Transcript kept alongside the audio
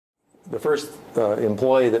The first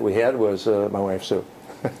employee that we had was my wife, Sue,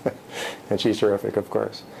 and she's terrific, of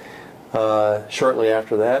course. Shortly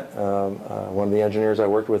after that, one of the engineers I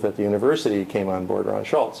worked with at the university came on board, Ron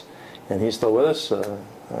Schultz, and he's still with us.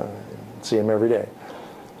 See him every day.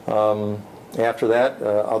 After that,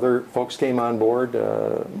 other folks came on board,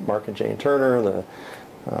 Mark and Jane Turner,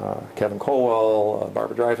 Kevin Colwell,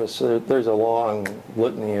 Barbara Dreyfus. There's a long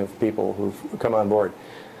litany of people who've come on board.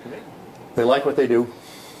 They like what they do.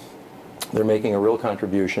 They're making a real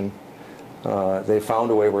contribution. They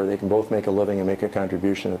found a way where they can both make a living and make a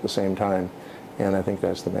contribution at the same time, and I think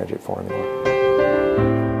that's the magic formula.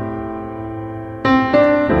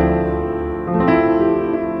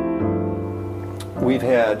 We've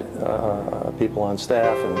had people on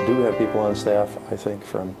staff, and do have people on staff, I think,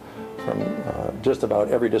 from just about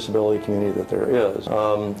every disability community that there is.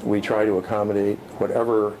 We try to accommodate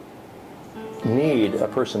whatever need a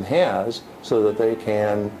person has so that they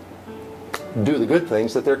can do the good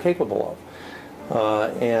things that they're capable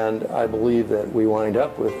of. And I believe that we wind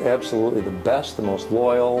up with absolutely the best, the most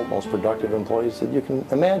loyal, most productive employees that you can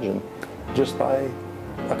imagine just by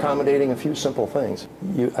accommodating a few simple things.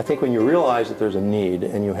 I think when you realize that there's a need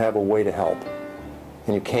and you have a way to help,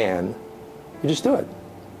 and you just do it.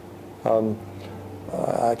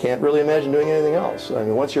 I can't really imagine doing anything else. I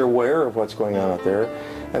mean, once you're aware of what's going on out there,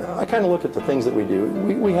 and I kind of look at the things that we do.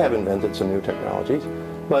 We have invented some new technologies,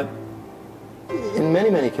 but in many,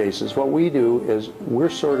 many cases, what we do is we're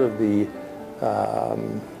sort of the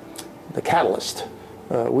catalyst.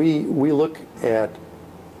 We look at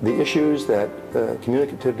the issues that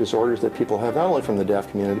communicative disorders that people have, not only from the deaf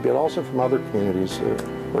community, but also from other communities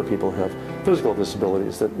where people have physical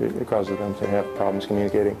disabilities that it causes them to have problems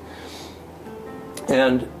communicating.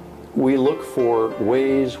 And we look for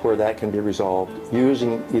ways where that can be resolved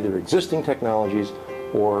using either existing technologies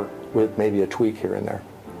or with maybe a tweak here and there.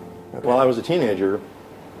 While I was a teenager,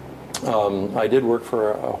 I did work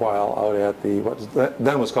for a while out at what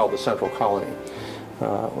then was called the Central Colony.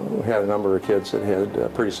 We had a number of kids that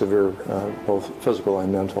had pretty severe both physical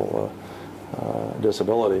and mental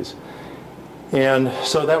disabilities. And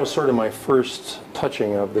so that was sort of my first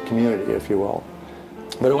touching of the community, if you will.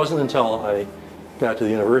 But it wasn't until I got to the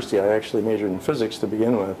university, I actually majored in physics to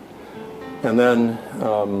begin with, and then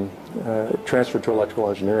transferred to electrical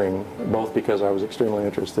engineering, both because I was extremely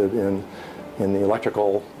interested in the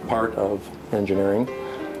electrical part of engineering.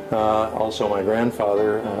 Also, my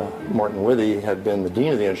grandfather, Morton Withy, had been the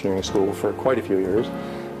dean of the engineering school for quite a few years,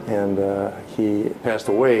 and he passed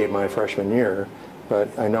away my freshman year, but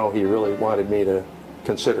I know he really wanted me to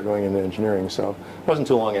consider going into engineering, so it wasn't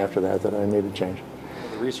too long after that I made the change.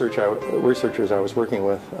 The researchers I was working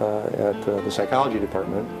with at the psychology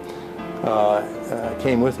department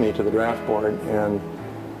came with me to the draft board and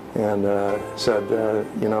said,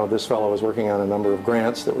 you know, this fellow is working on a number of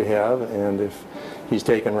grants that we have, and if he's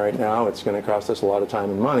taken right now, it's going to cost us a lot of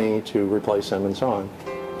time and money to replace him and so on.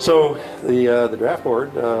 So the draft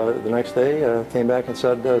board the next day came back and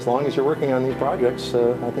said, as long as you're working on these projects,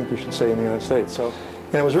 I think you should stay in the United States. So,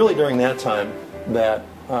 and it was really during that time that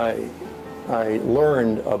I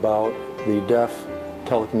learned about the Deaf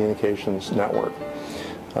Telecommunications Network.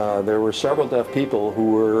 There were several deaf people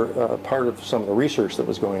who were part of some of the research that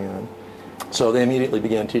was going on. So they immediately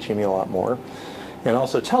began teaching me a lot more, and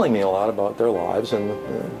also telling me a lot about their lives and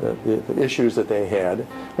the issues that they had,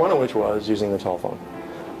 one of which was using the telephone.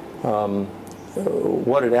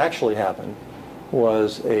 What had actually happened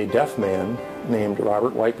was a deaf man named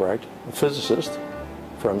Robert Whitebrecht, a physicist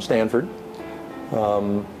from Stanford,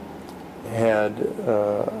 had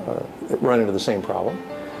run into the same problem.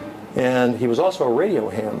 And he was also a radio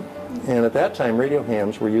ham. And at that time, radio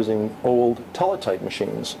hams were using old teletype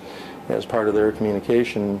machines as part of their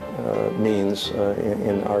communication means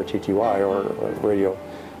in RTTY, or radio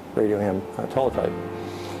ham teletype.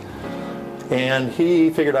 And he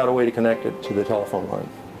figured out a way to connect it to the telephone line.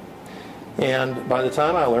 And by the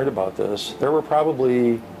time I learned about this, there were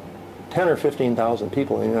probably 10 or 15,000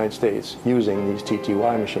 people in the United States using these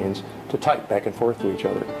TTY machines to type back and forth to each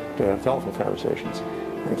other, to have telephone conversations.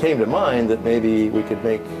 And it came to mind that maybe we could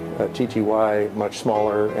make a TTY much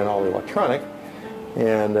smaller and all electronic,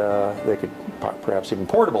 and they could perhaps even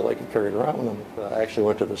portable. They could carry it around with them. I actually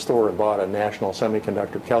went to the store and bought a National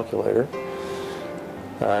Semiconductor calculator,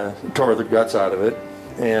 tore the guts out of it,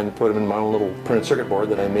 and put them in my own little printed circuit board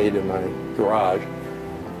that I made in my garage,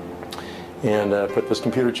 and put this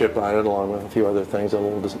computer chip on it along with a few other things,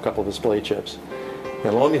 a couple of display chips.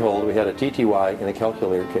 And lo and behold, we had a TTY in a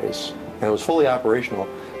calculator case, and it was fully operational.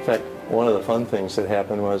 In fact, one of the fun things that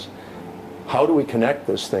happened was, how do we connect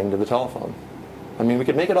this thing to the telephone? I mean, we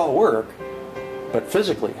could make it all work, But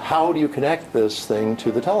physically, how do you connect this thing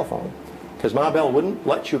to the telephone? Because Ma Bell wouldn't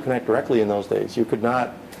let you connect directly in those days. You could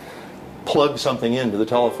not plug something into the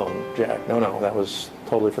telephone jack. No, that was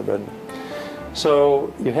totally forbidden.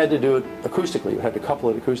 So you had to do it acoustically. You had to couple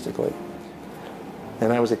it acoustically.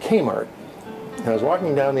 And I was at Kmart. And I was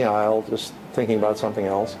walking down the aisle just thinking about something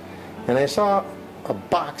else. And I saw a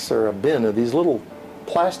box or a bin of these little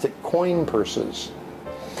plastic coin purses.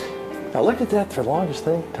 I looked at that for the longest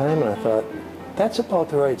time and I thought, that's about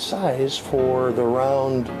the right size for the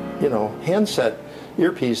round, handset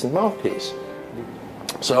earpiece and mouthpiece.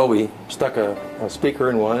 So we stuck a speaker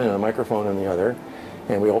in one and a microphone in the other,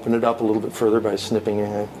 and we opened it up a little bit further by snipping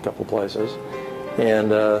a couple places,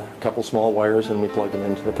 and a couple small wires, and we plugged them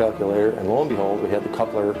into the calculator, and lo and behold, we had the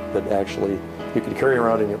coupler that actually you could carry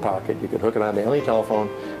around in your pocket. You could hook it onto any telephone,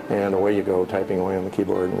 and away you go, typing away on the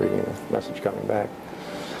keyboard and reading the message coming back.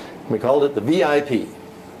 We called it the VIP,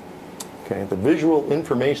 the Visual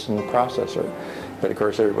Information Processor. But of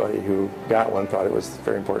course, everybody who got one thought it was a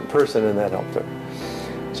very important person, and that helped it.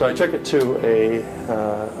 So I took it to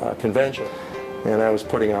a convention, and I was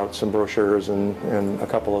putting out some brochures and a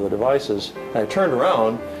couple of the devices. I turned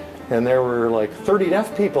around, and there were like 30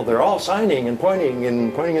 deaf people. They're all signing and pointing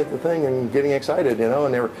at the thing and getting excited,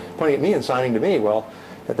 and they were pointing at me and signing to me. Well,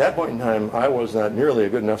 at that point in time, I was not nearly a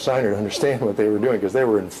good enough signer to understand what they were doing, because they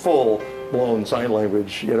were in full-blown sign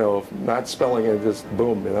language, not spelling it, just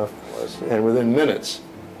boom, And within minutes,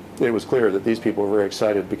 it was clear that these people were very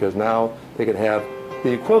excited, because now they could have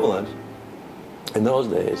the equivalent, in those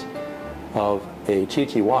days, of a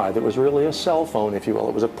TTY that was really a cell phone, if you will.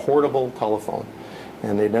 It was a portable telephone,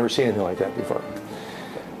 and they'd never seen anything like that before.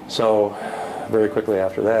 So very quickly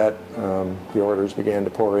after that, the orders began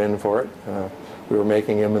to pour in for it. We were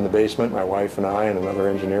making them in the basement, my wife and I and another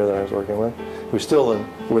engineer that I was working with, who's still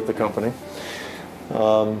with the company.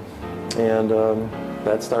 That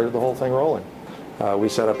started the whole thing rolling. We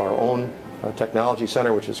set up our own technology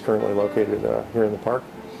center, which is currently located here in the park.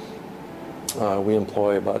 We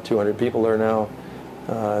employ about 200 people there now.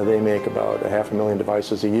 They make about 500,000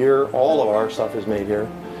 devices a year. All of our stuff is made here.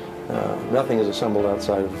 Nothing is assembled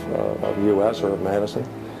outside of the U.S. or of Madison.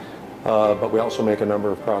 But we also make a number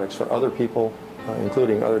of products for other people,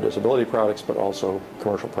 including other disability products, but also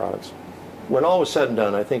commercial products. When all was said and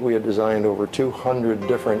done, I think we had designed over 200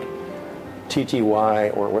 different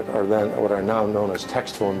TTY, or what are now known as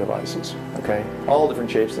text phone devices. All different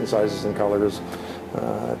shapes and sizes and colors,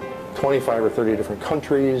 25 or 30 different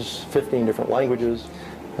countries, 15 different languages.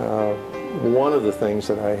 One of the things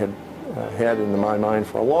that I had in my mind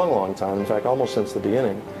for a long time, in fact almost since the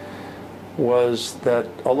beginning, was that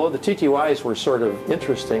although the TTYs were sort of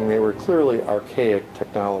interesting, they were clearly archaic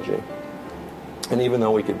technology. And even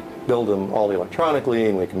though we could build them all electronically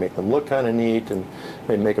and we can make them look kind of neat and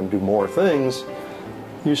maybe make them do more things,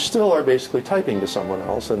 you still are basically typing to someone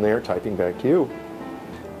else and they're typing back to you.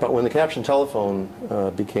 But when the caption telephone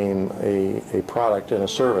became a product and a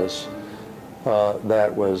service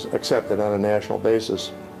that was accepted on a national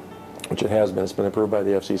basis, which it has been, it's been approved by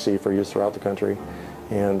the FCC for use throughout the country,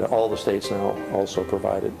 and all the states now also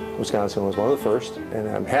provide it. Wisconsin was one of the first, and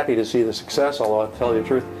I'm happy to see the success, although I'll tell you the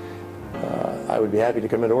truth, I would be happy to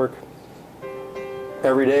come into work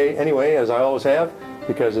every day anyway, as I always have,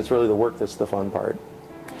 because it's really the work that's the fun part.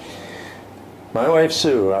 My wife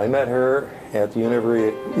Sue, I met her at the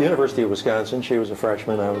University of Wisconsin. She was a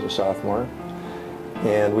freshman, I was a sophomore,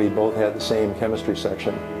 and we both had the same chemistry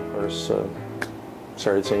section. Of course,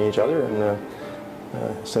 started seeing each other, and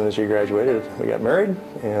as soon as she graduated, we got married,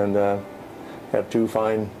 and have two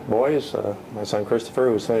fine boys. My son Christopher,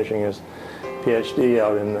 who's finishing his PhD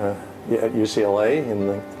out at UCLA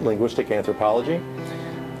in linguistic anthropology.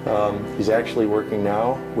 He's actually working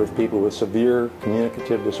now with people with severe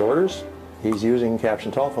communicative disorders. He's using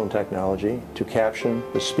caption telephone technology to caption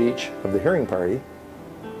the speech of the hearing party,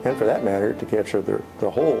 and for that matter, to capture the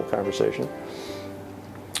whole conversation.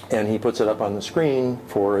 And he puts it up on the screen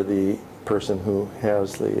for the person who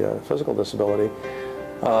has the physical disability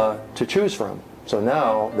to choose from. So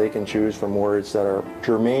now they can choose from words that are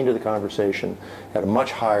germane to the conversation at a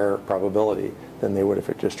much higher probability than they would if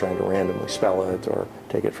it just trying to randomly spell it or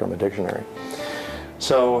take it from a dictionary.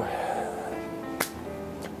 So,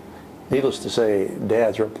 needless to say,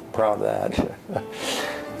 Dad's real proud of that.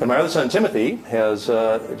 And my other son, Timothy, has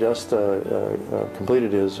just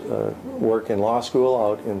completed his work in law school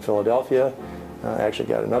out in Philadelphia. Actually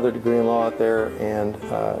got another degree in law out there, and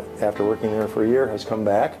after working there for a year, has come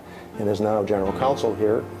back and is now general counsel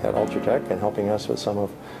here at Ultratec and helping us with some of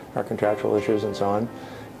our contractual issues and so on.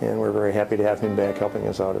 And we're very happy to have him back helping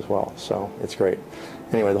us out as well. So it's great.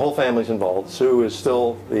 Anyway, the whole family's involved. Sue is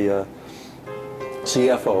still the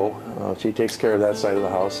CFO. She takes care of that side of the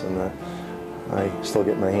house, and I still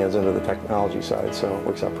get my hands into the technology side, so it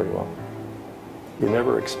works out pretty well. You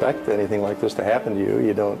never expect anything like this to happen to you.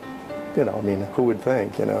 You don't, you know, I mean, who would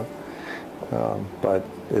think, you know? But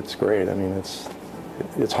it's great. I mean,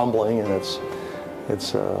 it's humbling, and it's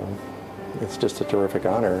just a terrific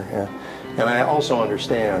honor. And I also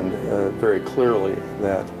understand very clearly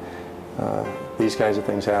that these kinds of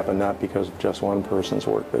things happen not because of just one person's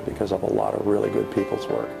work, but because of a lot of really good people's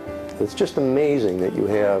work. It's just amazing that you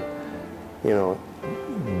have, you know,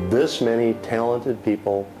 this many talented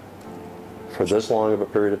people for this long of a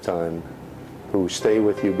period of time who stay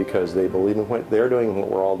with you because they believe in what they're doing and what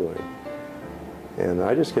we're all doing. And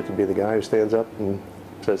I just get to be the guy who stands up and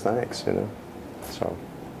says thanks, you know. So,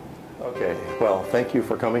 okay, well, thank you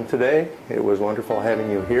for coming today. It was wonderful having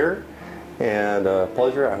you here, and a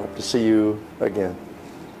pleasure. I hope to see you again.